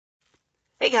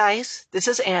Hey guys, this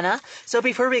is Anna. So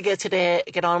before we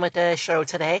get on with the show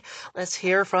today, let's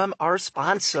hear from our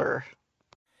sponsor.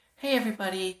 Hey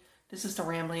everybody, this is the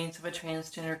Ramblings of a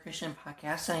Transgender Christian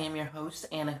Podcast. I am your host,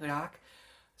 Anna Hudak.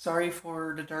 Sorry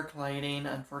for the dark lighting.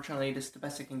 Unfortunately, this is the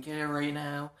best I can get it right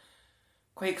now.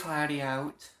 Quite cloudy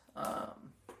out. But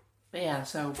I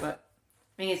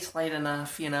think it's light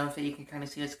enough, that you can kind of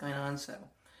see what's going on.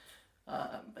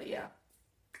 But yeah,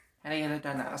 had to get it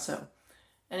done now. So,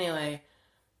 anyway,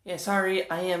 yeah, sorry,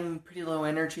 I am pretty low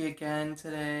energy again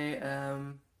today.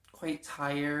 Quite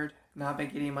tired. Not been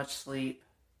getting much sleep,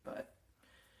 but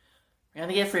we're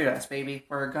gonna get through this, baby.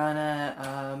 We're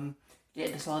gonna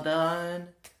get this all done,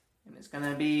 and it's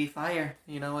gonna be fire.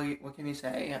 What can you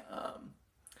say?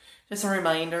 Just a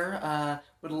reminder,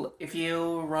 if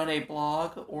you run a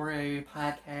blog or a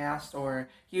podcast or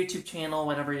YouTube channel,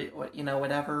 whatever,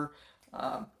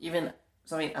 even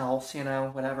something else,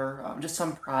 whatever, just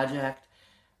some project,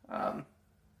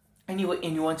 and you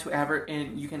want to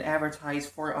and you can advertise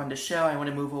for it on the show. I want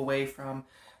to move away from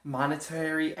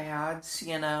monetary ads,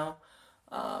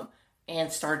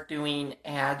 and start doing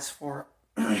ads for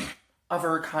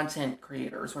other content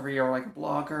creators, whether you're like a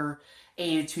blogger,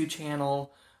 a YouTube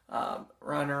channel,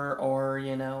 runner, or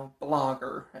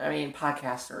blogger. I mean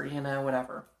podcaster,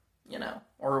 whatever,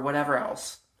 or whatever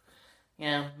else.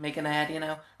 Make an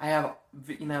ad. I have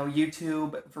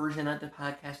YouTube version of the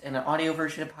podcast and an audio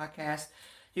version of the podcast.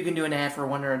 You can do an ad for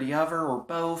one or the other or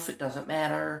both. It doesn't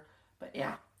matter. But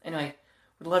yeah. Anyway,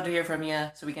 we'd love to hear from you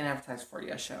so we can advertise for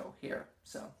you a show here.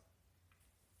 So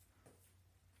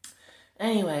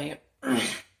anyway,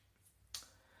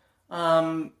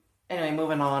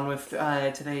 moving on with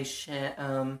today's shit.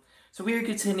 So we are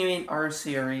continuing our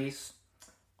series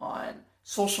on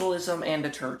socialism and the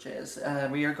churches.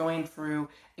 We are going through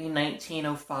a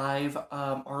 1905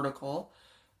 article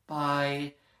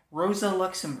by Rosa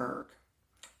Luxemburg,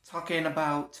 talking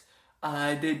about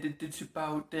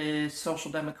the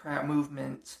social democrat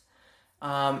movement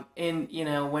when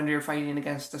they were fighting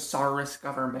against the Tsarist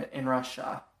government in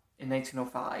Russia in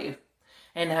 1905,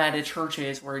 and how the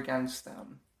churches were against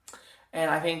them. And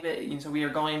I think that, so we are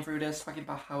going through this, talking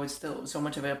about how it's still, so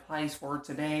much of it applies for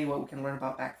today, what we can learn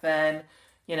about back then,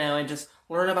 and just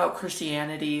learn about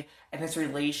Christianity and its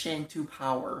relation to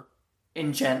power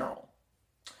in general.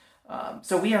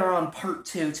 So we are on part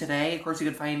 2 today. Of course, you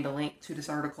can find the link to this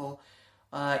article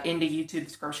in the YouTube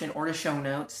description or the show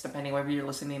notes, depending whether you're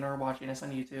listening or watching this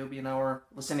on YouTube, or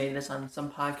listening to this on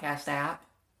some podcast app.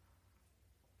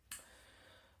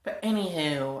 But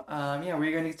anywho,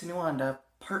 we're going to continue on to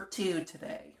part 2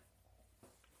 today.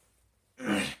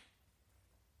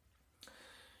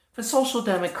 The Social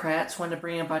Democrats want to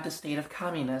bring about the state of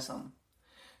communism.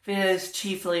 This is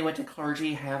chiefly what the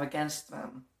clergy have against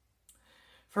them.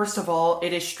 First of all,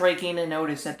 it is striking to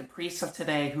notice that the priests of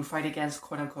today who fight against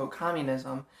quote-unquote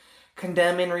communism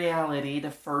condemn in reality the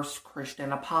first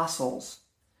Christian apostles,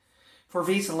 for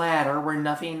these latter were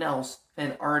nothing else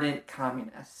than ardent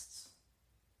communists.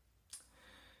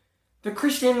 The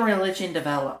Christian religion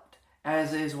developed,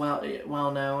 as is well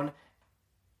known.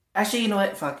 Actually, you know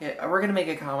what? Fuck it. We're going to make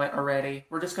a comment already.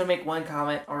 We're just going to make one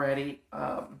comment already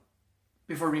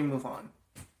before we move on.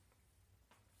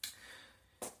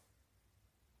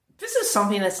 This is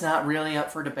something that's not really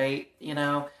up for debate,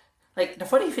 Like, the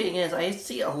funny thing is, I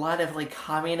see a lot of,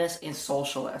 communists and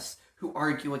socialists who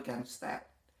argue against that.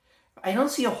 I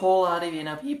don't see a whole lot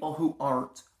of, people who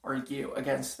aren't argue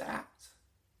against that.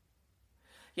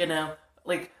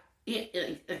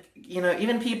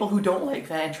 Even people who don't like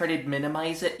that and try to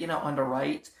minimize it, on the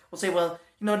right, will say, well,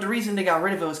 the reason they got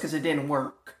rid of it was because it didn't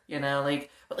work,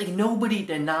 but nobody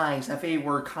denies that they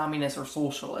were communists or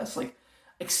socialists,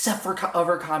 except for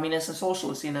other communists and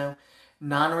socialists,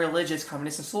 non-religious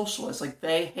communists and socialists,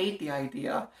 they hate the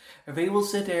idea. They will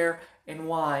sit there and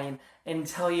whine and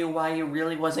tell you why it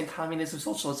really wasn't communist or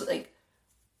socialist,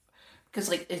 because,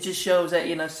 it just shows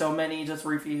that, so many just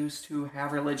refuse to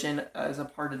have religion as a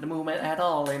part of the movement at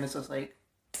all. And it's just get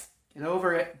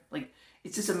over it.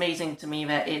 It's just amazing to me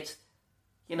that it's,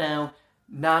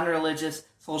 non-religious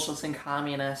socialists and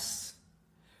communists,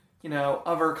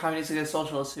 other communists and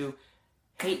socialists who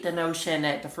hate the notion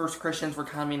that the first Christians were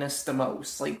communists the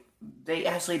most. They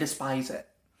actually despise it.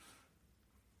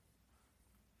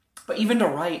 But even the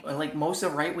right, most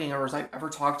of the right-wingers I've ever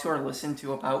talked to or listened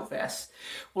to about this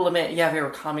will admit, yeah, they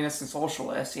were communists and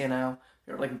socialists, they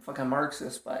were fucking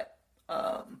Marxists, but,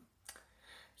 but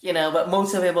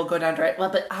most of it will go down to right. Well,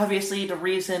 but obviously the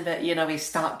reason that, they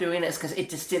stopped doing it is because it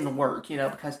just didn't work,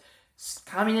 because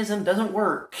communism doesn't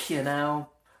work,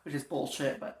 which is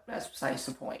bullshit, but that's besides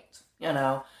the point,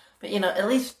 But, at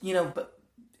least, but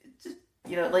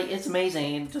like, it's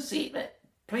amazing to see that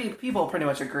people pretty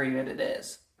much agree that it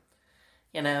is.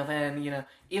 And,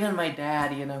 even my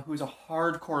dad, who's a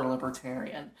hardcore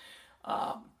libertarian,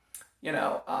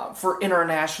 for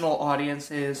international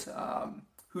audiences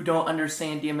who don't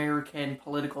understand the American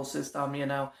political system,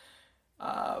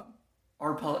 our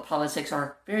politics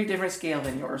are very different scale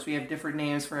than yours. We have different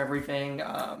names for everything.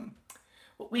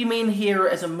 What we mean here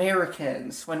as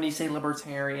Americans, when we say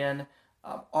libertarian,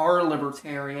 are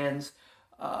libertarians,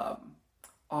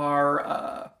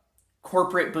 are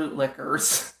corporate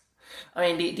bootlickers.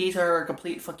 I mean, these are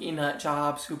complete fucking nut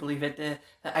jobs who believe that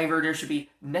either there should be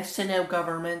next to no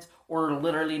government or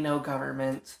literally no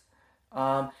government.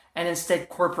 And instead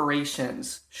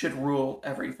corporations should rule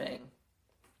everything.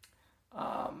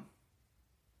 For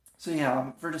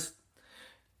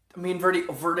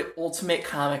the ultimate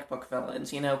comic book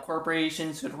villains,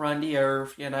 corporations should run the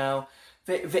earth,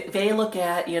 They look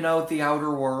at, The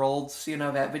Outer Worlds,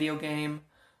 that video game,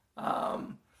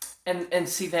 and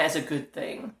see that as a good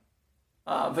thing.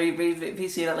 They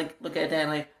see that, like, look at that and,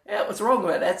 like, yeah, what's wrong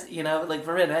with it? That's,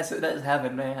 for me, that's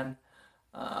heaven, man.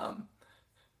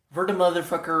 For the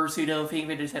motherfuckers who don't think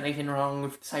that there's anything wrong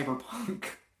with cyberpunk.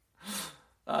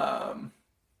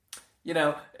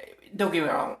 Don't get me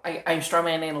wrong, I'm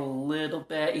strawmanning a little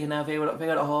bit, they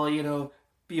would all, we'd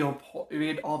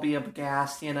all be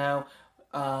aghast, at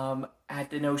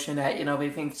the notion that, they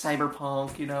think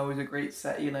cyberpunk, is a great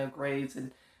set, grades,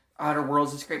 and Outer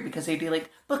Worlds is great because they'd be like,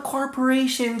 but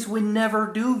corporations would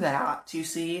never do that, you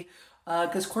see?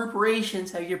 Because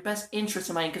corporations have your best interest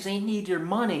in mind because they need your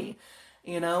money,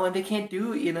 and they can't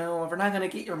do, if they're not going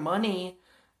to get your money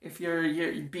if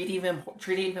you're beating them,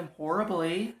 treating them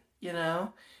horribly,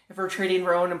 if we're treating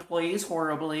our own employees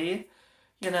horribly,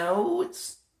 and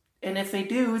if they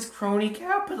do, it's crony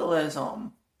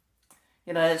capitalism.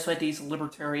 That's what these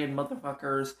libertarian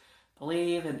motherfuckers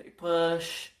believe and they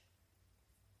push.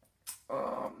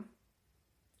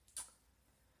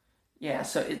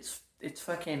 So it's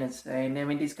fucking insane. I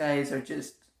mean, these guys are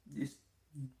just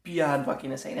beyond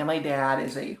fucking insane. And my dad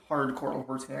is a hardcore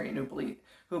libertarian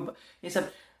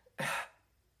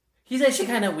he's actually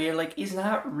kind of weird. Like, he's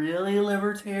not really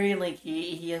libertarian. Like,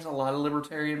 he has a lot of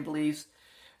libertarian beliefs.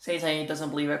 Same time, he doesn't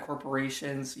believe that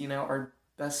corporations, are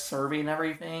best serving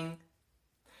everything.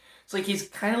 So, like, he's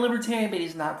kind of libertarian, but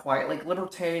he's not quite. Like,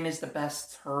 libertarian is the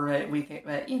best term that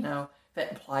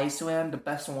applies to him, the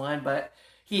best one, but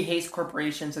he hates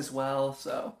corporations as well,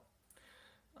 so.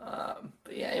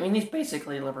 But yeah, I mean, he's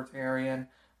basically libertarian.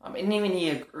 And even he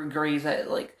agrees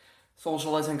that, like,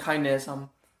 socialism, communism,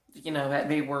 that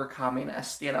they were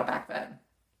communists, back then.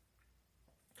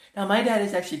 Now, my dad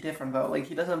is actually different, though. Like,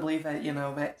 he doesn't believe that,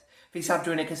 that they stopped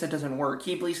doing it because it doesn't work.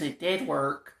 He believes it did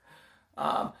work.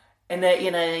 And that,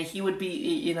 he would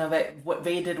be, that what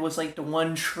they did was, like, the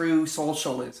one true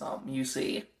socialism, you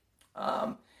see.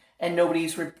 And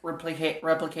nobody's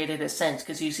replicated it since.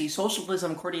 Because, you see,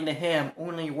 socialism, according to him,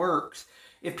 only works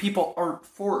if people aren't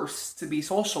forced to be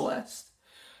socialist.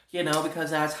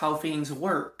 Because that's how things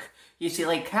work. You see,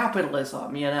 like,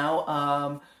 capitalism,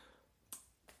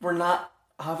 we're not,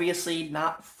 obviously,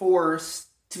 not forced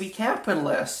to be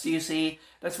capitalists, you see.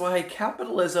 That's why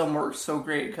capitalism works so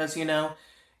great, because, you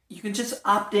can just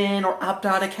opt in or opt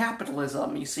out of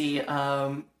capitalism, you see.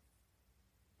 Yeah,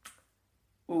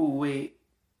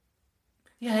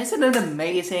 isn't it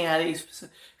amazing how these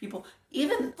people,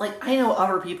 even, like, I know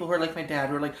other people who are like my dad,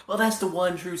 who are like, well, that's the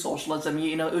one true socialism,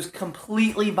 it was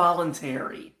completely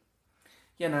voluntary.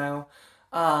 They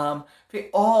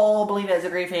all believe that's a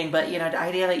great thing, but, the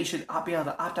idea that you should be able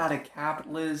to opt out of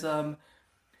capitalism,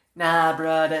 nah,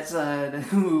 bruh, that's a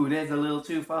little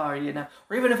too far,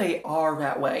 Or even if they are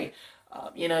that way,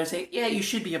 say, yeah, you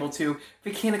should be able to. They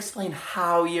can't explain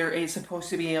how you're supposed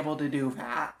to be able to do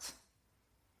that.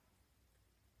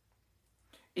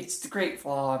 It's the great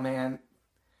flaw, man.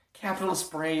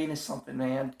 Capitalist brain is something,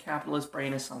 man. Capitalist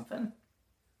brain is something.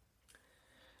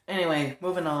 Anyway,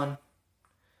 moving on.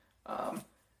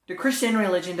 The Christian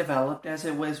religion developed as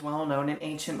it was well known in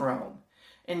ancient Rome,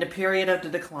 in the period of the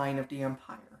decline of the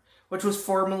empire, which was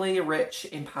formerly rich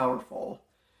and powerful,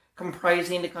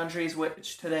 comprising the countries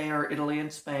which today are Italy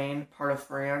and Spain, part of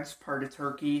France, part of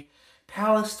Turkey,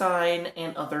 Palestine,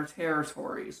 and other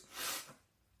territories.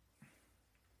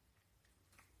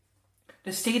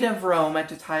 The state of Rome at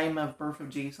the time of birth of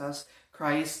Jesus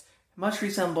Christ much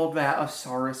resembled that of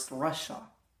Tsarist Russia.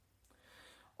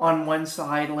 On one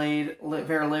side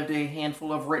there lived a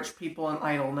handful of rich people in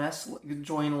idleness,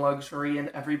 enjoying luxury and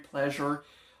every pleasure.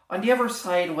 On the other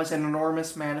side was an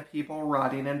enormous mass of people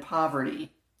rotting in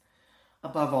poverty.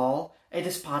 Above all, a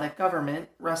despotic government,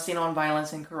 resting on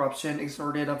violence and corruption,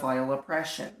 exerted a vile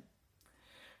oppression.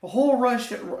 The whole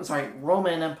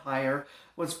Roman Empire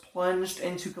was plunged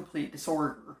into complete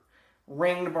disorder,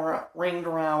 ringed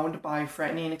around by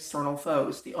threatening external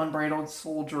foes. The unbridled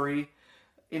soldiery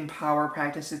in power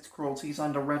practiced its cruelties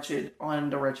on the wretched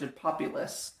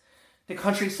populace. The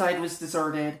countryside was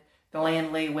deserted. The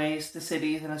land lay waste. The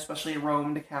cities, and especially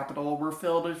Rome, the capital, were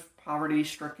filled with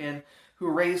poverty-stricken, who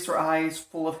raised their eyes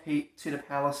full of hate to the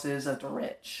palaces of the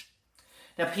rich.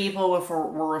 The people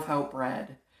were without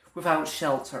bread, without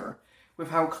shelter,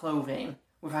 without clothing,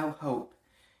 without hope,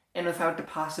 and without the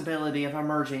possibility of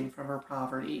emerging from their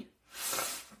poverty.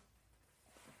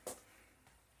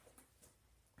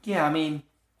 Yeah, I mean,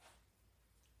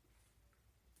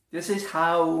 this is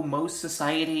how most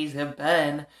societies have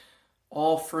been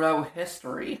all throughout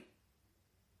history.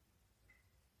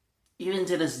 Even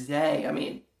to this day, I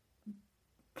mean,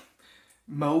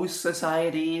 most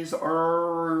societies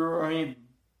are,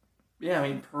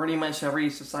 pretty much every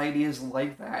society is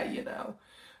like that,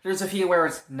 There's a few where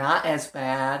it's not as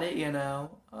bad, kind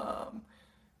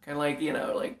of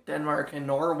like Denmark and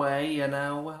Norway,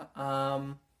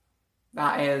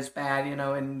 not as bad,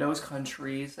 in those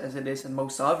countries as it is in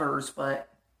most others, but,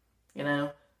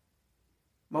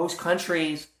 most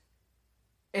countries,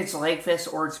 it's like this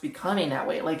or it's becoming that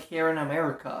way. Like here in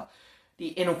America, the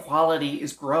inequality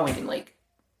is growing. Like,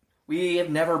 we have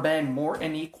never been more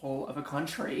unequal of a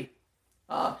country.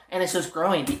 And it's just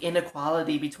growing. The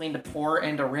inequality between the poor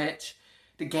and the rich,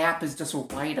 the gap is just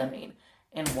widening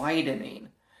and widening,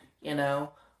 and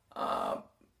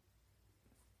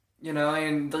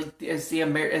like as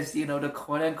the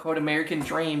quote unquote American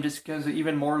dream just goes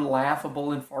even more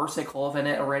laughable and farcical than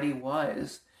it already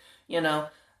was,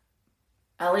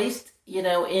 At least, in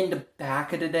the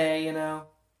back of the day, it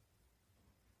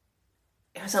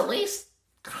was at least,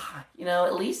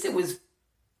 at least it was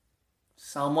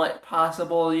somewhat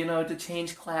possible, to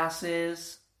change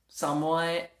classes,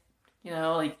 somewhat,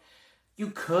 like, you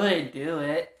could do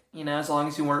it, as long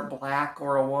as you weren't black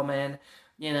or a woman,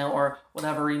 or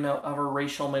whatever, other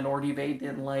racial minority they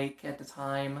didn't like at the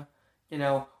time,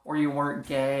 or you weren't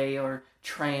gay or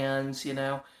trans,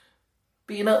 But,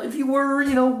 if you were,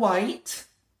 white,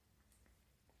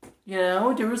 there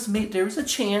was a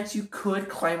chance you could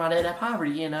climb out of that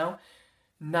poverty,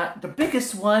 Not the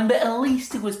biggest one, but at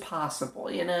least it was possible,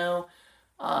 There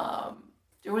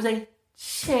was a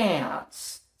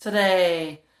chance.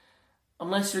 Today,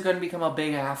 unless you're going to become a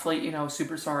big athlete,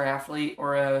 superstar athlete,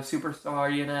 or a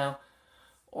superstar,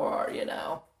 or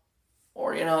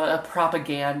a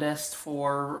propagandist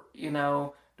for,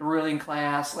 the ruling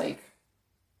class, like,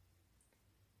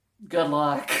 good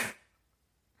luck.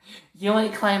 You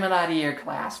ain't climbing out of your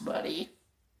class, buddy.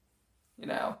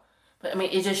 But,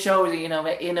 it just shows,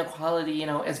 that inequality,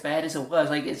 as bad as it was,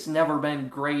 like, it's never been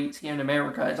great here in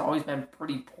America. It's always been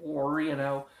pretty poor,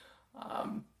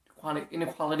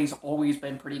 Inequality's always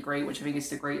been pretty great, which I think is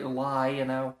the great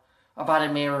lie, about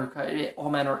America.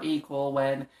 All men are equal,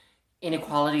 when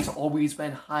inequality's always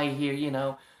been high here,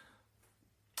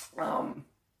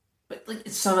 But, like,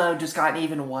 it's somehow just gotten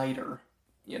even wider,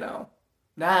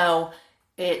 Now,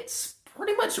 it's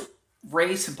pretty much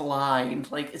race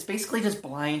blind. Like, it's basically just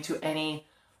blind to any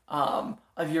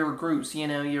of your groups,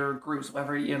 your groups,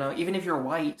 whatever, even if you're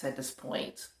white at this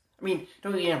point. Don't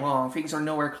get me wrong, things are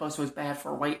nowhere close to as bad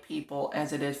for white people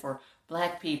as it is for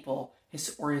black people,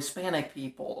 or Hispanic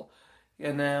people,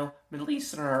 Middle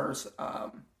Easterners,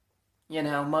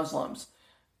 Muslims.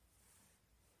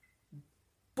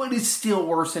 But it's still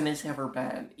worse than it's ever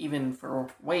been, even for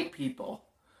white people.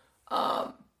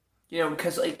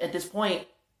 Because, like, at this point,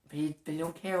 they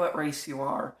don't care what race you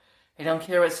are. They don't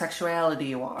care what sexuality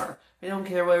you are. They don't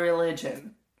care what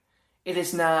religion. It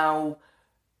is now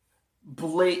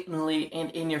blatantly and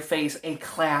in your face a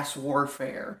class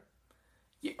warfare.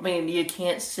 You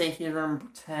can't sit here and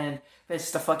pretend that it's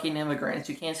the fucking immigrants.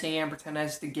 You can't sit here and pretend that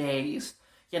it's the gays.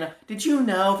 Did you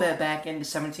know that back in the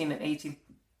 17 and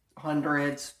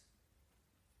 1800s,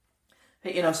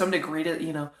 that, some of the greatest,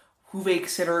 who they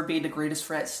consider to be the greatest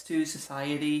threats to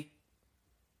society,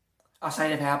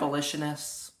 outside of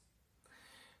abolitionists,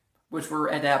 which were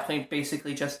at that point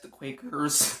basically just the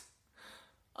Quakers,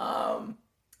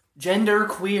 gender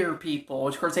queer people,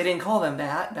 which of course they didn't call them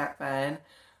that back then.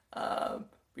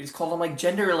 We just called them like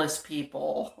genderless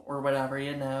people or whatever,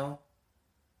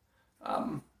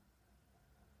 But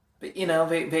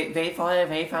they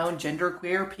found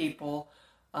genderqueer people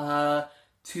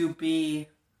to be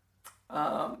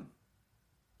some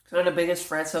of the biggest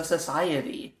threats of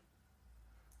society.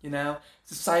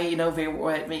 Society,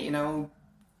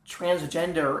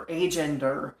 transgender,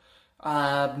 agender,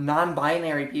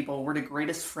 non-binary people were the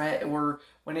greatest threat, were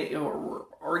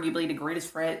arguably the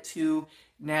greatest threat to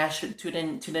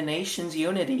the nation's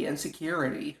unity and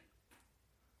security.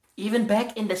 Even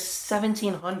back in the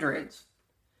 1700s,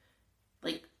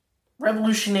 like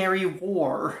Revolutionary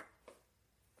War,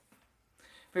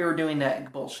 they were doing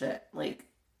that bullshit. Like,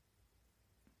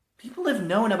 people have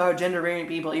known about gender variant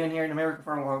people even here in America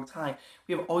for a long time.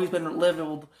 We have always been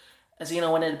labeled as,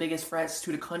 one of the biggest threats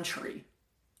to the country.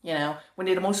 One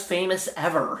of the most famous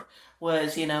ever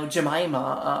was,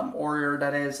 Jemima, or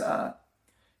that is,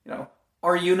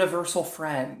 our universal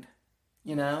friend,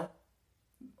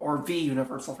 or the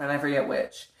universal friend, I forget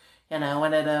which.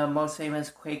 One of the most famous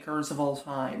Quakers of all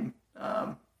time.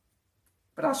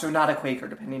 But also not a Quaker,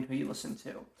 depending who you listen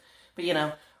to. But,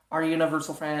 our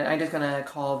universal friend, I'm just gonna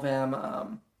call them,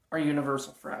 our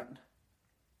universal friend.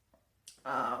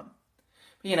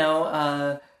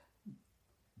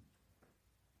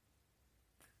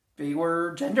 They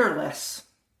were genderless.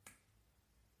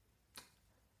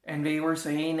 And they were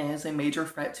seen as a major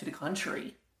threat to the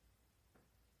country.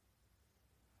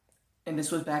 And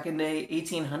this was back in the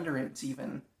 1800s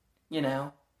even,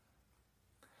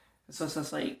 So it's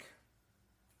just like,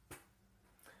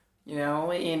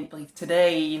 and like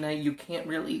today, you can't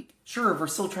really, sure, we're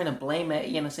still trying to blame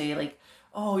it, say like,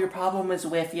 oh, your problem is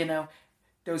with,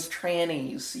 those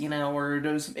trannies, or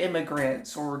those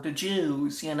immigrants, or the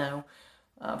Jews,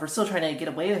 we're still trying to get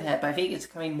away with it, but I think it's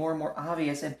becoming more and more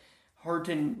obvious and hard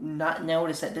to not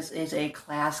notice that this is a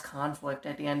class conflict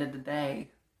at the end of the day.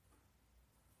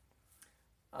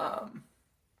 But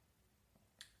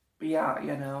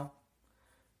yeah,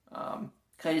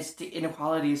 because the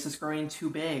inequality is just growing too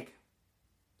big.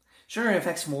 Sure, it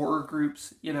affects more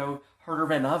groups, harder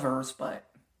than others, but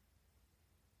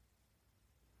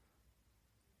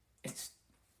it's,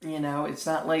 it's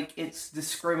not like it's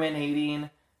discriminating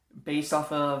based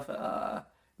off of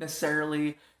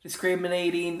necessarily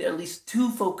discriminating, at least too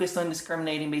focused on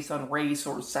discriminating based on race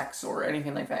or sex or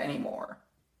anything like that anymore.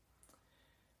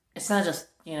 It's not just,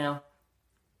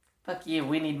 fuck you,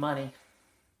 we need money.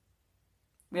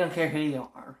 We don't care who you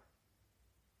are.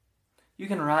 You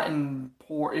can rot in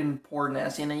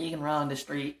poorness, you can rot on the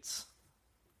streets.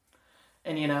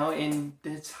 And, and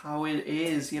that's how it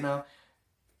is, in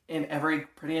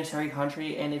pretty much every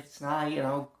country, and if it's not,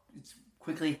 it's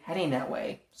quickly heading that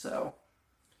way. So,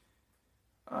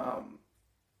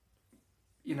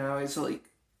 it's like,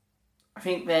 I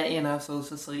think that, so it's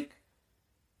just like,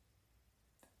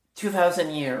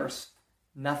 2,000 years,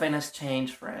 nothing has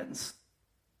changed, friends.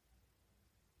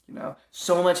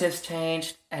 So much has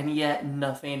changed, and yet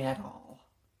nothing at all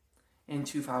in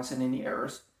 2,000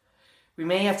 years. We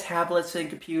may have tablets and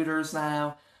computers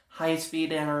now,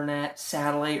 high-speed internet,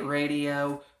 satellite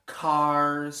radio,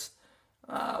 cars,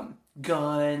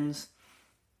 guns,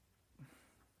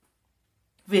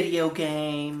 video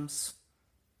games,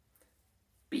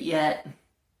 but yet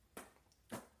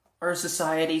our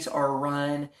societies are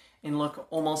run and look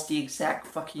almost the exact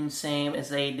fucking same as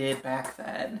they did back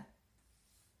then.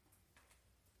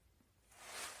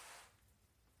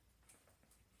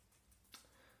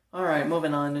 Alright,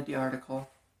 moving on to the article.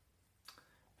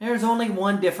 There's only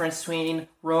one difference between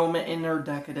Rome in her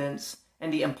decadence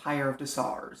and the Empire of the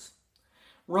Tsars.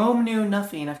 Rome knew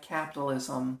nothing of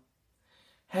capitalism.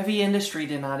 Heavy industry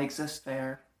did not exist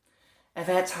there. At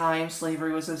that time,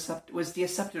 slavery was the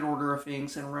accepted order of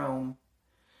things in Rome.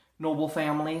 Noble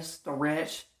families, the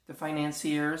rich, the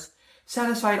financiers,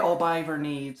 satisfied all by their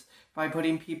needs by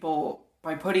putting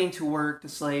to work the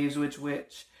slaves which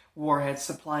war had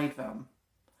supplied them.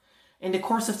 In the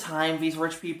course of time, these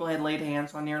rich people had laid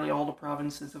hands on nearly all the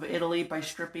provinces of Italy by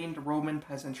stripping the Roman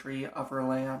peasantry of their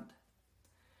land.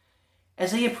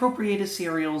 As they appropriated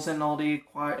cereals in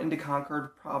the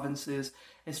conquered provinces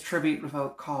as tribute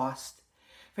without cost,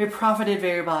 they profited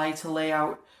thereby to lay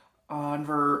out on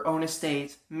their own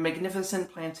estates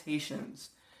magnificent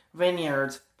plantations,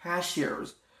 vineyards,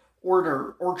 pastures,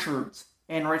 orchards,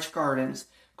 and rich gardens,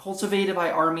 cultivated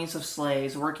by armies of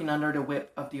slaves working under the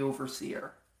whip of the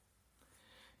overseer.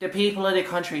 The people of the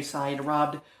countryside,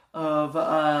 robbed of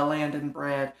land and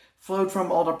bread, flowed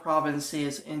from all the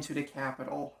provinces into the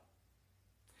capital.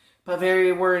 But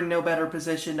they were in no better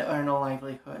position to earn a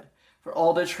livelihood, for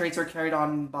all the trades are carried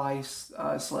on by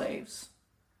slaves.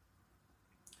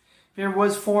 There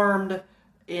was formed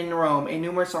in Rome a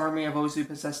numerous army of those who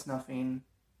possessed nothing,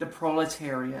 the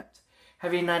proletariat,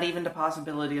 having not even the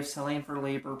possibility of selling for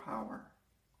labor power.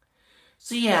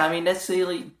 So yeah, I mean, that's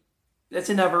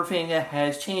another thing that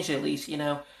has changed, at least,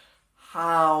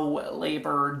 how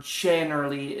labor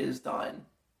generally is done.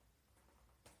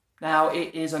 Now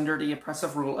it is under the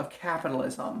oppressive rule of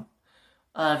capitalism,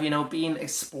 of, being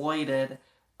exploited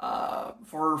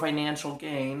for financial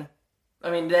gain. I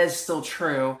mean, that is still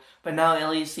true, but now at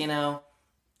least, you get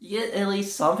at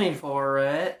least something for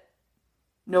it.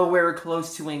 Nowhere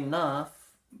close to enough.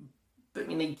 But I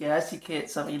mean, I guess you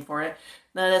get something for it.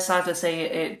 Now, that's not to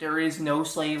say there is no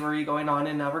slavery going on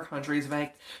in other countries. In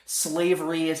fact,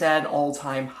 slavery is at an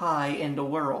all-time high in the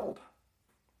world.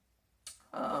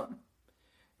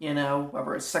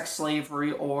 Whether it's sex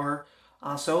slavery or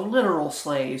also literal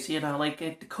slaves, like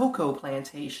at the cocoa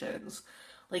plantations.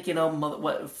 Like,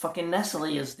 what fucking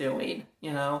Nestle is doing,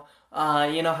 how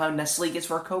Nestle gets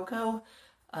their cocoa?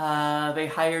 They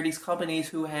hire these companies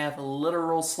who have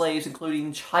literal slaves,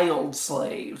 including child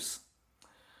slaves.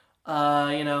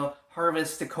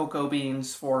 Harvest the cocoa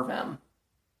beans for them.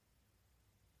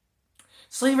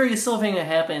 Slavery is still a thing that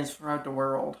happens throughout the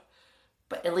world.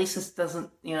 But at least this doesn't,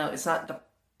 it's not the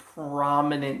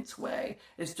prominent way.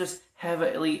 It's just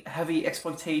heavy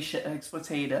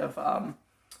exploitative,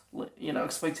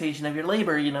 exploitation of your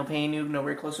labor, paying you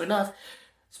nowhere close enough,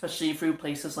 especially through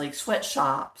places like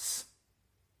sweatshops.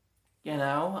 Even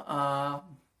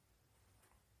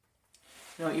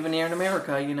here in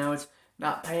America, it's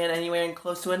not paying anywhere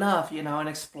close to enough, and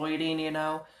exploiting,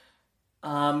 the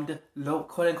low,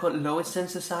 quote unquote, lowest in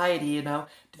society,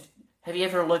 Have you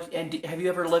ever looked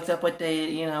up what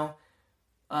they,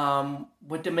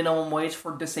 what the minimum wage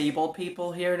for disabled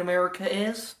people here in America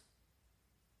is?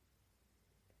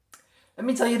 Let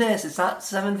me tell you this, it's not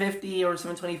 $7.50 or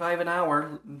 $7.25 an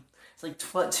hour. It's like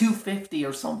 $2.50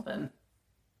 or something.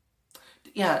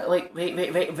 Yeah, like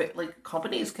like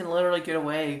companies can literally get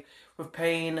away with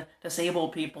paying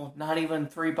disabled people not even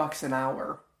 $3 an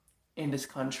hour in this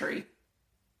country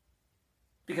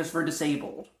because we're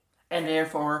disabled, and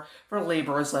therefore their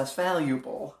labor is less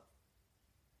valuable.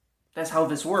 That's how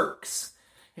this works.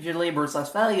 If your labor is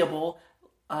less valuable,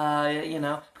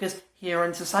 because here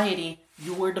in society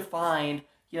you were defined,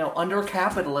 under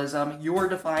capitalism, you were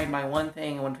defined by one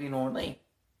thing and one thing only.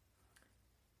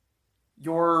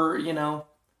 Your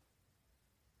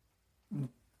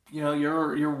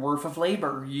worth of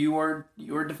labor. You are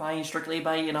defined strictly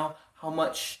by, how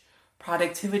much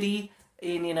productivity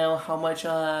and, how much,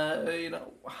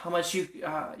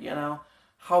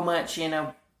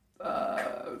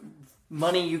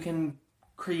 money you can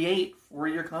create for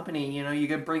your company, you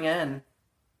could bring in.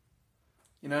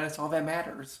 That's all that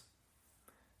matters.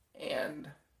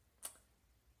 And,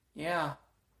 yeah,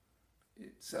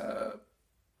 it's,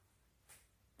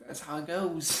 that's how it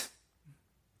goes.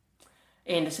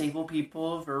 And disabled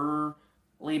people, their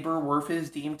labor worth is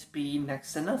deemed to be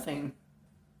next to nothing.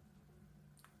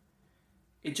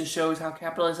 It just shows how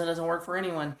capitalism doesn't work for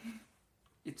anyone.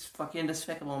 It's fucking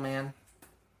despicable, man.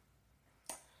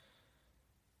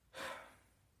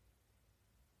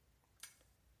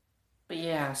 But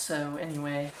yeah, so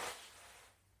anyway,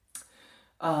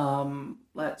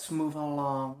 let's move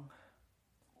along.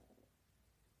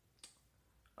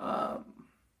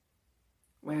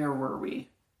 Where were we?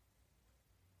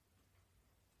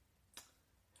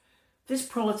 This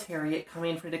proletariat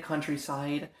coming from the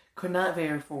countryside could not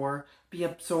therefore be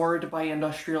absorbed by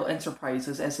industrial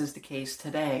enterprises as is the case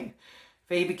today.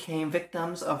 They became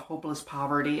victims of hopeless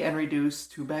poverty and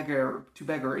reduced to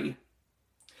beggary.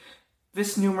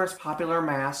 This numerous popular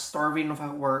mass, starving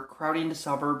without work, crowding the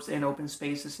suburbs and open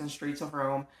spaces and streets of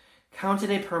Rome, counted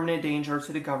a permanent danger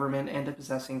to the government and the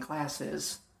possessing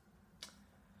classes.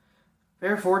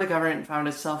 Therefore, the government found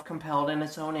itself compelled in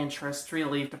its own interest to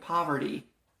relieve the poverty.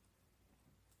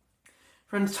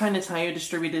 From time to time, it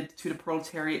distributed to the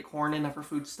proletariat corn and other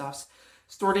foodstuffs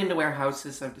stored in the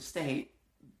warehouses of the state.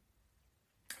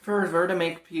 Further, to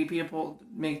make the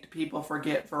people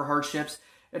forget their hardships,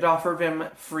 it offered them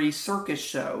free circus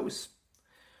shows.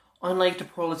 Unlike the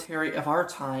proletariat of our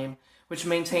time, which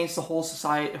maintains the whole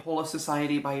of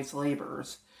society by its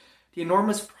labors, the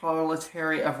enormous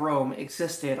proletariat of Rome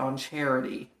existed on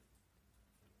charity.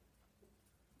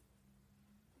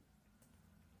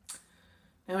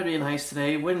 That would be nice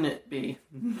today, wouldn't it be?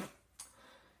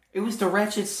 It was the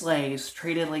wretched slaves,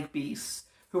 treated like beasts,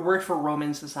 who worked for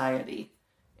Roman society.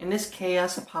 In this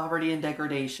chaos of poverty and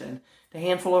degradation, the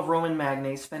handful of Roman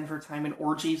magnates spent their time in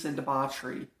orgies and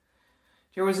debauchery.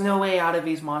 There was no way out of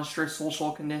these monstrous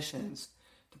social conditions.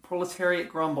 The proletariat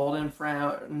grumbled and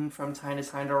frowned from time to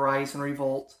time to rise and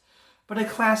revolt, but a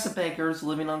class of beggars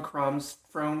living on crumbs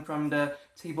thrown from the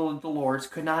table of the lords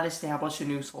could not establish a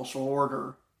new social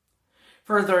order.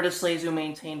 Further, the slaves who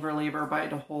maintained their labor by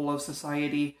the whole of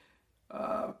society,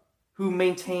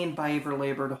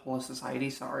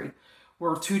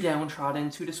 were too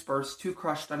downtrodden, too dispersed, too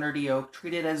crushed under the yoke,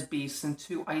 treated as beasts, and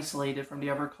too isolated from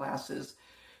the other classes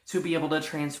to be able to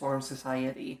transform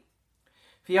society.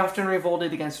 They often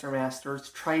revolted against their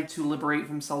masters, tried to liberate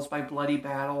themselves by bloody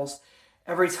battles.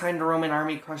 Every time the Roman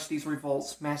army crushed these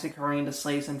revolts, massacring the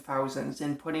slaves in thousands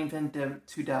and putting them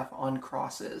to death on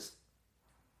crosses.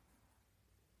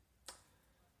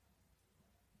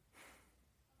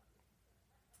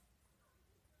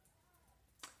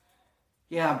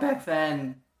 Yeah, back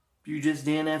then, you just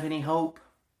didn't have any hope.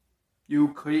 You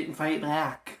couldn't fight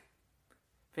back.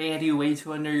 They had you way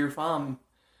too under your thumb.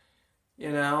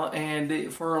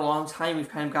 And for a long time we've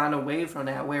kind of gotten away from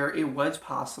that, where it was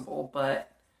possible,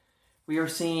 but we are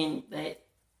seeing that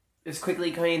it's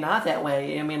quickly going not that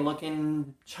way. I mean, look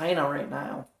in China right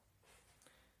now.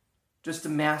 Just the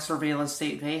mass surveillance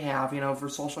state they have, for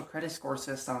social credit score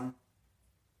system.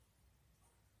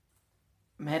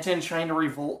 Imagine trying to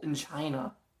revolt in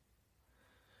China.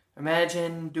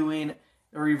 Imagine doing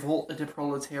a revolt of the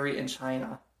proletariat in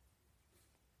China.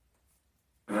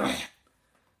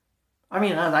 I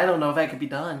mean, I don't know if that could be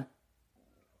done.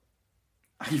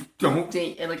 I don't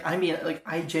think,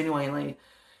 I genuinely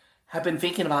have been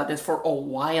thinking about this for a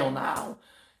while now.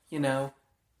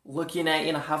 Looking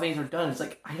at, how things are done. It's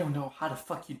like, I don't know how the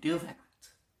fuck you do that.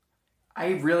 I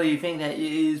really think that it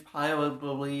is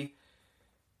probably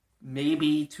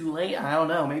maybe too late. I don't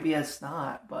know. Maybe it's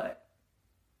not, but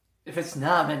if it's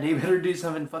not, then they better do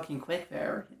something fucking quick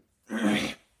there.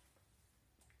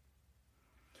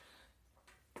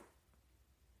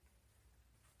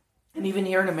 And even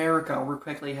here in America, we're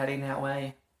quickly heading that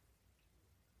way.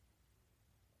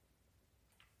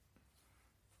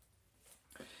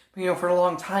 But, for a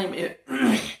long time,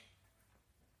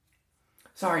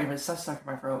 sorry, but it's stuck in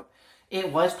my throat.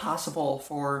 It was possible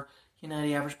for,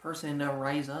 the average person to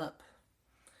rise up.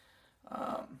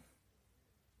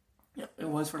 It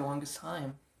was for the longest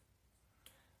time.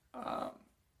 It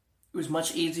was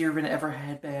much easier than it ever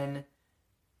had been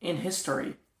in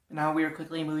history. Now we are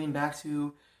quickly moving back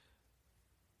to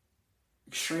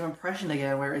extreme oppression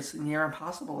again, where it's near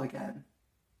impossible again.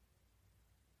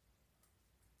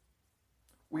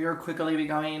 We are quickly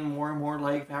becoming more and more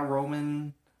like that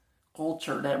Roman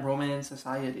culture, that Roman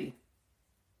society.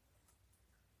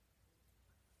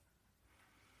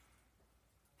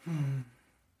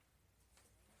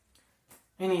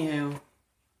 Anywho,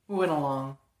 moving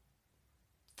along.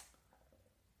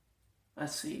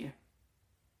 Let's see.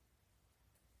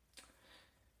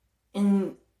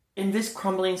 In this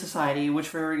crumbling society,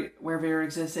 where there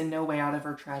exists in no way out of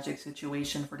our tragic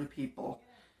situation for the people,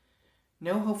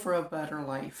 no hope for a better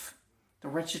life, the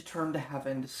wretched turn to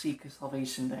heaven to seek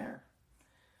salvation there.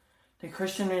 The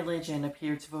Christian religion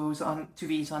appeared to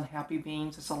these unhappy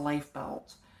beings as a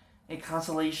lifebelt, a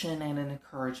consolation and an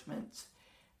encouragement,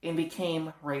 and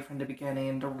became, right from the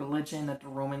beginning, the religion of the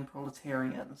Roman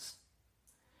proletarians.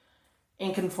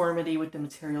 In conformity with the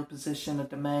material position of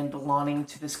the men belonging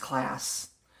to this class,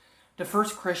 the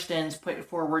first Christians put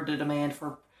forward the demand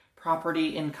for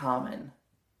property in common,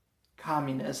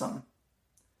 communism.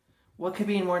 What could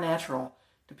be more natural?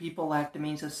 The people lacked the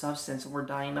means of substance and were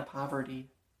dying of poverty.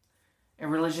 A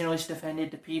religion which defended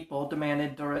the people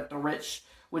demanded that the rich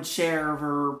would share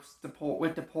with the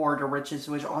poor the riches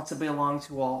which ought to belong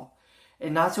to all,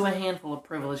 and not to a handful of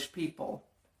privileged people.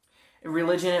 A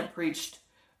religion that preached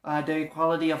the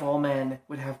equality of all men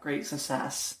would have great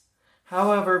success.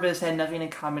 However, this had nothing in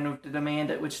common with the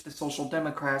demand at which the Social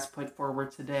Democrats put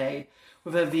forward today,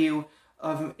 with a view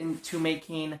to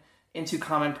making into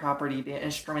common property the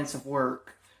instruments of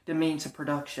work, the means of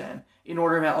production, in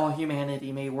order that all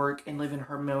humanity may work and live in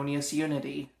harmonious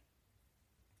unity.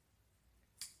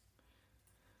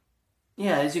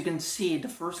 Yeah, as you can see, the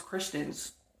first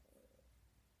Christians,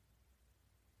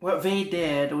 what they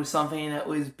did was something that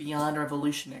was beyond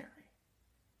revolutionary.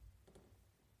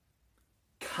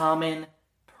 Common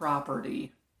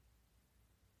property.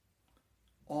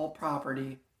 All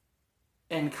property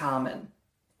in common.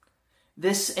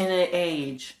 This in an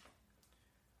age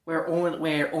where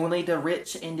only the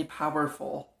rich and the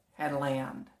powerful had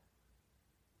land,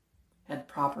 had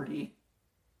property.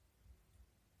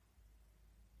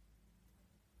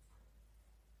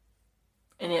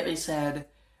 And yet they said,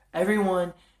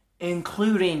 everyone,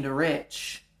 including the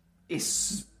rich,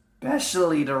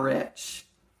 especially the rich,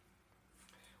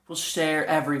 will share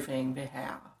everything they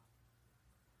have.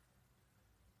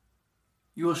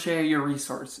 You will share your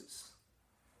resources.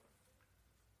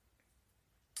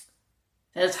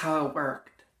 That's how it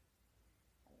worked.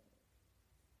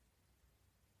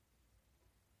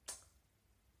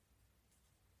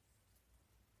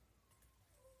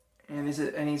 And is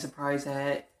it any surprise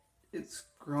that it's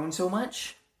grown so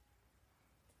much.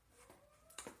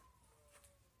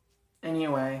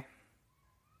 Anyway,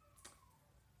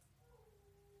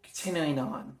 continuing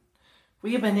on.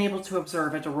 We have been able to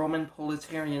observe that the Roman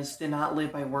proletarians did not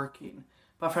live by working,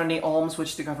 but from the alms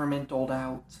which the government doled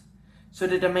out. So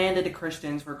the demand of the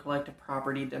Christians for collective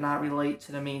property did not relate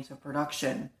to the means of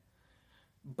production,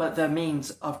 but the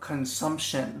means of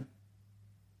consumption.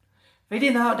 They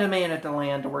did not demand that the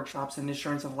land, the workshops, and the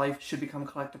insurance of life should become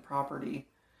collective property,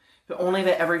 but only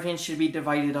that everything should be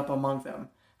divided up among them: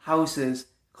 houses,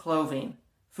 clothing,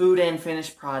 food, and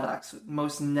finished products,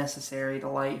 most necessary to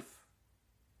life.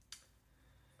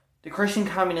 The Christian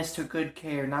communists took good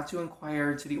care not to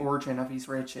inquire into the origin of these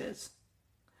riches.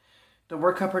 The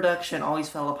work of production always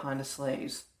fell upon the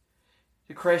slaves.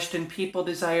 The Christian people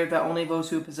desired that only those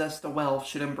who possessed the wealth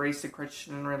should embrace the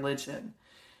Christian religion,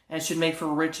 and should make for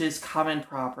riches common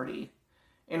property,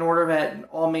 in order that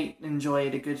all may enjoy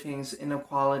the good things in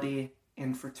equality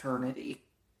and fraternity.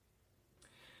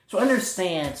 So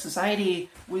understand, society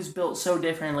was built so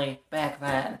differently back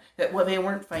then that what they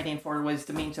weren't fighting for was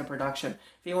the means of production.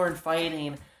 They weren't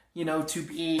fighting, to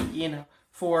be,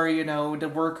 for,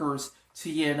 the workers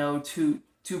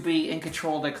to be in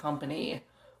control of the company,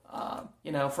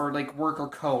 for like worker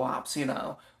co-ops,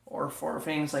 or for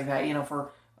things like that,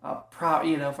 for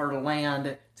for the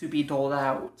land to be doled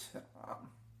out,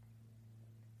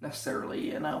 necessarily,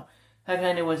 that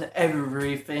kind of was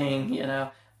everything,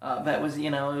 that was,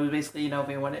 it was basically,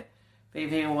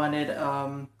 they wanted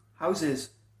houses,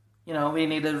 they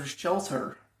needed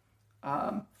shelter,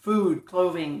 food,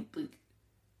 clothing. The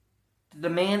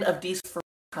demand of these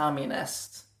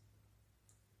communists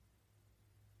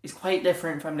is quite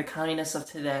different from the communists of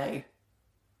today.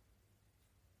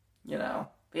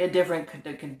 They had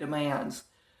different demands,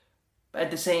 but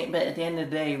at the end of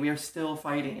the day, we are still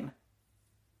fighting,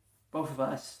 both of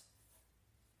us,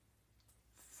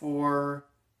 for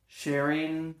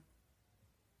sharing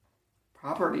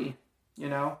property,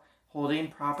 holding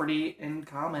property in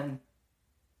common.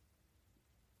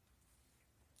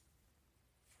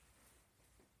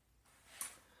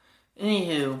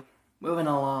 Anywho, moving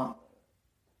along.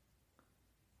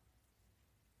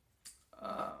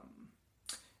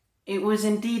 It was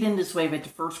indeed in this way that the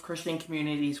first Christian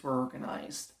communities were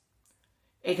organized.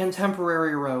 A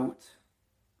contemporary wrote,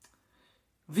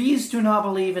 "These do not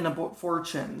believe in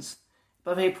fortunes,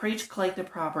 but they preach collective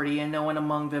property, and no one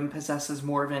among them possesses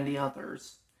more than the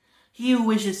others. He who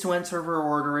wishes to enter their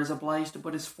order is obliged to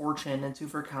put his fortune into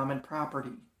their common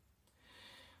property.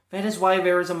 That is why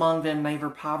there is among them neither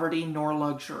poverty nor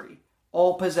luxury,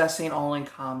 all possessing all in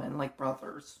common, like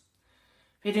brothers.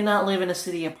 They do not live in a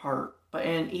city apart, but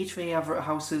in each they have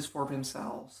houses for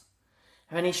themselves.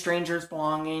 If any strangers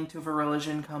belonging to the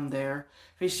religion come there,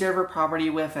 they share their property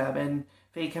with them, and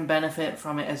they can benefit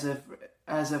from it as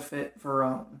if it their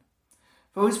own.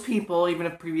 Those people, even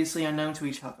if previously unknown to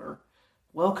each other,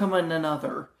 welcome one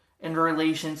another, and their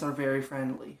relations are very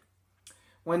friendly.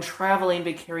 When traveling,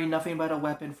 they carry nothing but a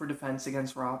weapon for defense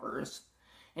against robbers.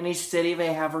 In each city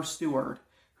they have a steward,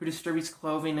 who distributes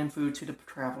clothing and food to the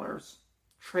travelers.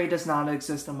 Trade does not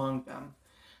exist among them.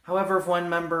 However, if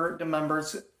the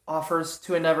members offers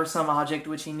to another some object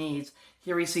which he needs,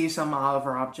 he receives some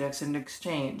other objects in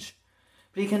exchange.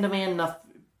 But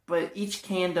each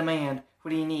can demand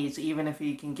what he needs, even if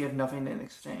he can give nothing in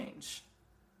exchange."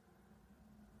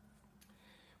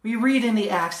 We read in the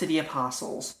Acts of the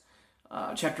Apostles,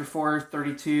 chapter 4,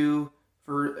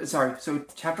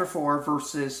 chapter 4,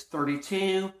 verses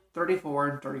 32, 34,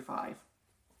 and 35.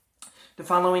 The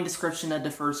following description of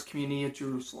the first community of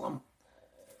Jerusalem.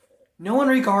 No one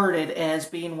regarded as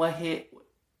being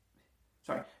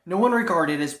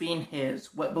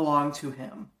his what belonged to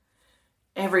him.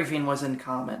 Everything was in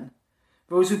common.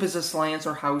 Those who possessed lands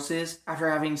or houses, after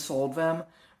having sold them,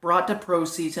 brought the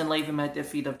proceeds and laid them at the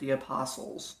feet of the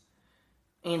apostles.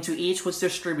 And to each was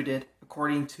distributed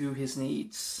according to his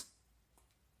needs.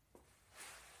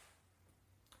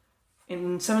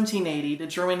 In 1780, the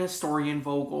German historian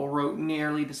Vogel wrote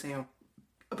nearly the same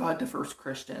about the first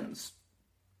Christians.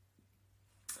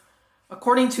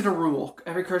 According to the rule,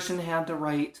 every Christian had the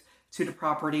right to the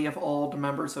property of all the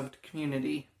members of the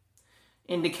community.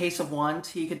 In the case of want,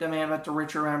 he could demand that the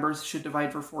richer members should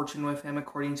divide their fortune with him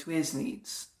according to his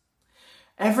needs.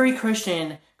 Every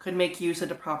Christian could make use of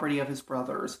the property of his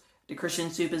brothers. The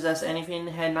Christians who possessed anything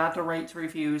had not the right to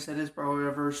refuse that his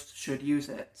brothers should use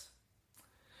it.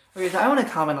 Okay, so I want to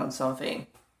comment on something.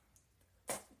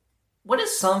 What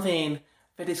is something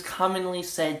that is commonly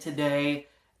said today,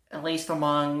 at least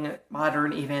among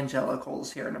modern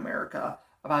evangelicals here in America,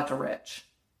 about the rich?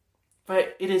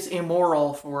 but it is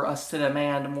immoral for us to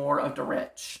demand more of the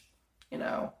rich, you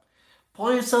know.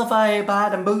 Pull yourself by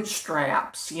the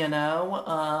bootstraps, you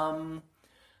know.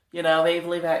 They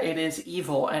believe that it is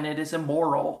evil and it is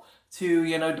immoral to,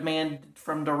 demand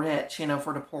from the rich,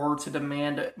 for the poor to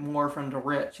demand more from the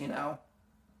rich,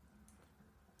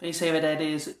 They say that it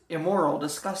is immoral,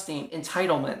 disgusting,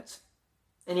 entitlement.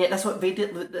 And yet that's what they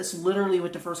did. That's literally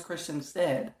what the first Christians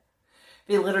did.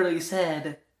 They literally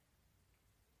said,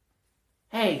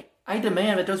 hey, I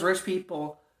demand that those rich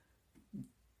people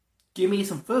give me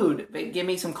some food, give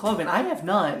me some clothing. I have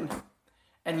none.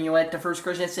 And you know what the first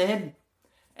Christian said?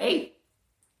 Hey,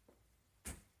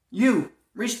 you,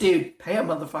 rich dude, pay up,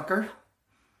 motherfucker.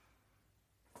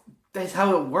 That's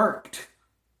how it worked.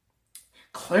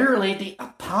 Clearly, the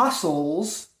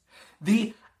apostles,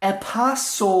 the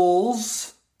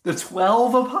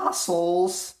 12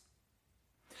 apostles,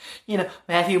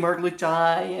 Matthew, Mark, Luke,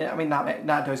 John,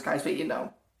 not those guys, but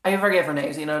I forget their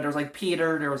names, there was like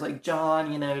Peter, there was like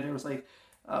John, there was like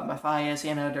Matthias,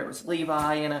 there was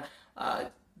Levi,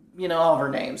 all their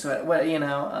names, but,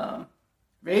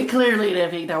 very clearly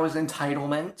didn't think that was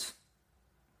entitlement.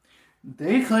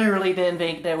 They clearly didn't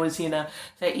think that was, that,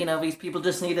 these people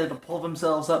just needed to pull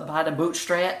themselves up by the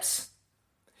bootstraps.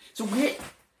 So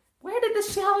where did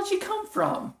this theology come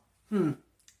from? Kind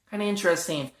of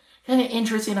interesting. Kind of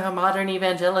interesting how modern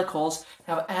evangelicals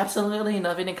have absolutely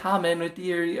nothing in common with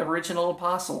the original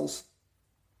apostles.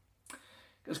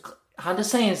 Because I'm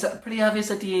just saying, it's pretty obvious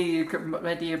that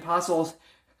the apostles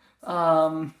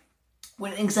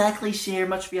wouldn't exactly share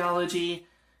much theology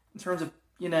in terms of,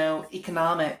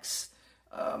 economics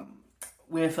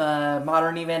with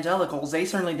modern evangelicals. They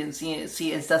certainly didn't see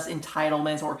it as just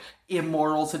entitlements or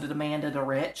immoral to the demand of the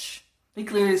rich. They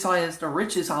clearly saw it as the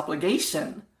rich's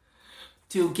obligation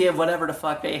to give whatever the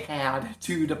fuck they had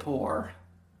to the poor.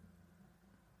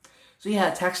 So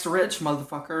yeah, tax the rich,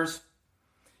 motherfuckers.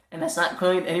 And that's not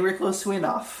going anywhere close to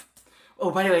enough.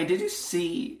 Oh, by the way, did you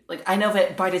see, I know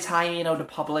that by the time, the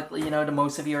public, the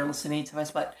most of you are listening to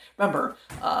this, but remember,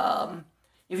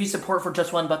 if you support for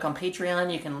just $1 on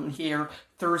Patreon, you can hear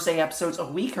Thursday episodes a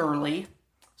week early.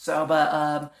 So,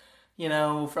 but,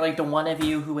 for the one of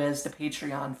you who has the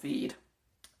Patreon feed,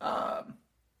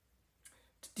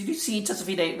 did you see just a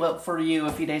few days, well, for you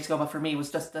a few days ago, but for me it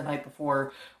was just the night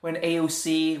before, when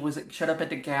AOC showed up at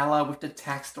the gala with the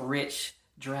tax the rich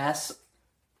dress?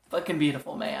 Fucking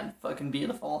beautiful, man. Fucking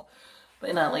beautiful.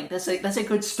 But that's a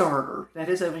good starter. That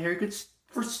is a very good,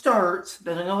 for starts.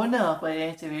 Doesn't go enough, but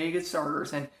it's a very good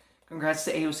starters. And congrats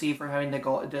to AOC for having the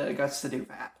guts to do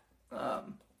that.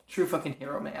 True fucking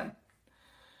hero, man.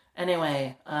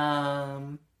 Anyway,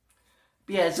 yeah,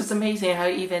 it's just amazing how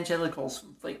evangelicals,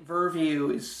 their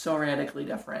view is so radically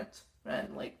different than,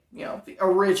 the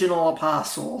original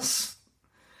apostles.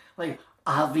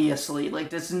 Obviously,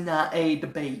 this is not a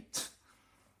debate.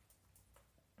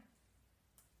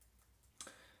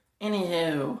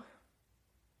 Anywho,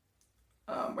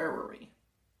 where were we?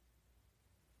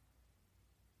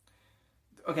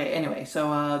 Okay, anyway,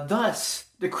 so, thus,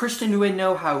 the Christian who had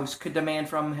no house could demand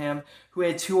from him who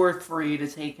had 2 or 3 to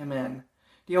take him in.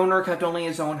 The owner kept only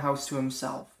his own house to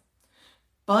himself.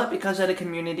 But because at a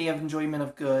community of enjoyment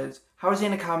of goods,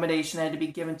 housing and accommodation had to be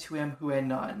given to him who had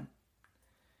none.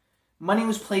 Money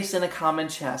was placed in a common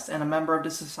chest, and a member of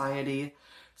the society,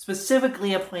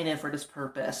 specifically appointed for this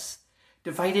purpose,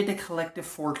 divided the collective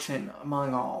fortune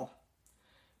among all.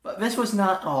 But this was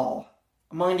not all.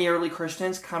 Among the early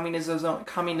Christians,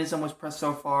 communism was pressed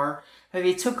so far that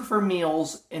they took for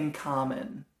meals in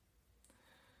common.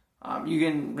 You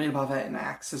can read about that in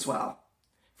Acts as well.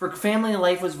 For family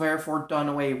life was therefore done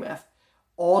away with.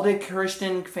 All the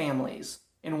Christian families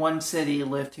in one city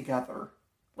lived together,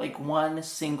 like one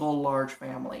single large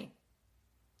family.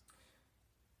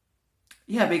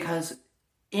 Yeah, because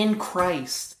in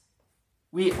Christ,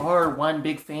 we are one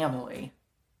big family.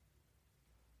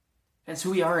 That's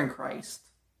who we are in Christ.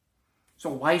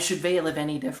 So why should they live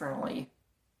any differently?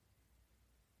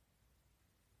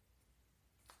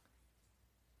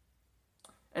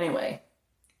 Anyway,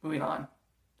 moving on.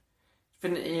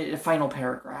 Final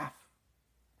paragraph.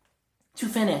 To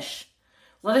finish,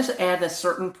 let us add that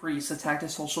certain priests attacked the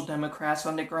Social Democrats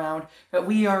on the ground that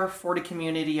we are for the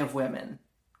community of women.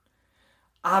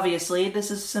 Obviously,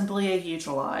 this is simply a huge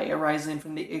lie arising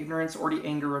from the ignorance or the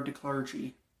anger of the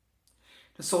clergy.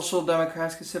 The Social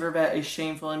Democrats consider that a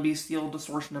shameful and bestial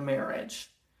distortion of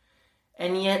marriage.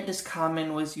 And yet this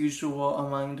comment was usual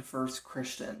among the first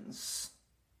Christians.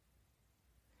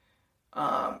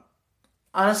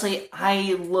 Honestly,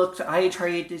 I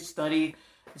tried to study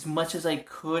as much as I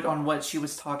could on what she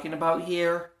was talking about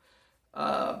here.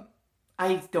 I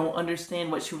I don't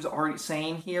understand what she was already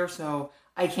saying here, so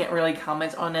I can't really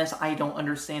comment on this. I don't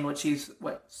understand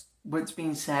what's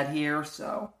being said here,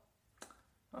 so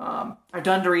I've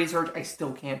done the research. I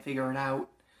still can't figure it out.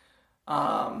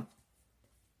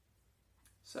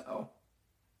 So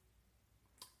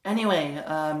anyway,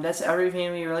 that's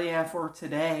everything we really have for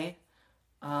today.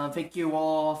 Thank you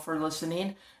all for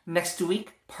listening. Next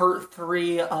week, part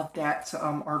 3 of that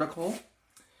article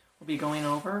we'll be going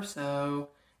over. So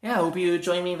yeah, I hope you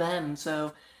join me then.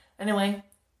 So anyway,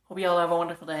 hope you all have a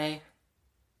wonderful day.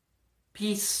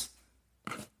 Peace.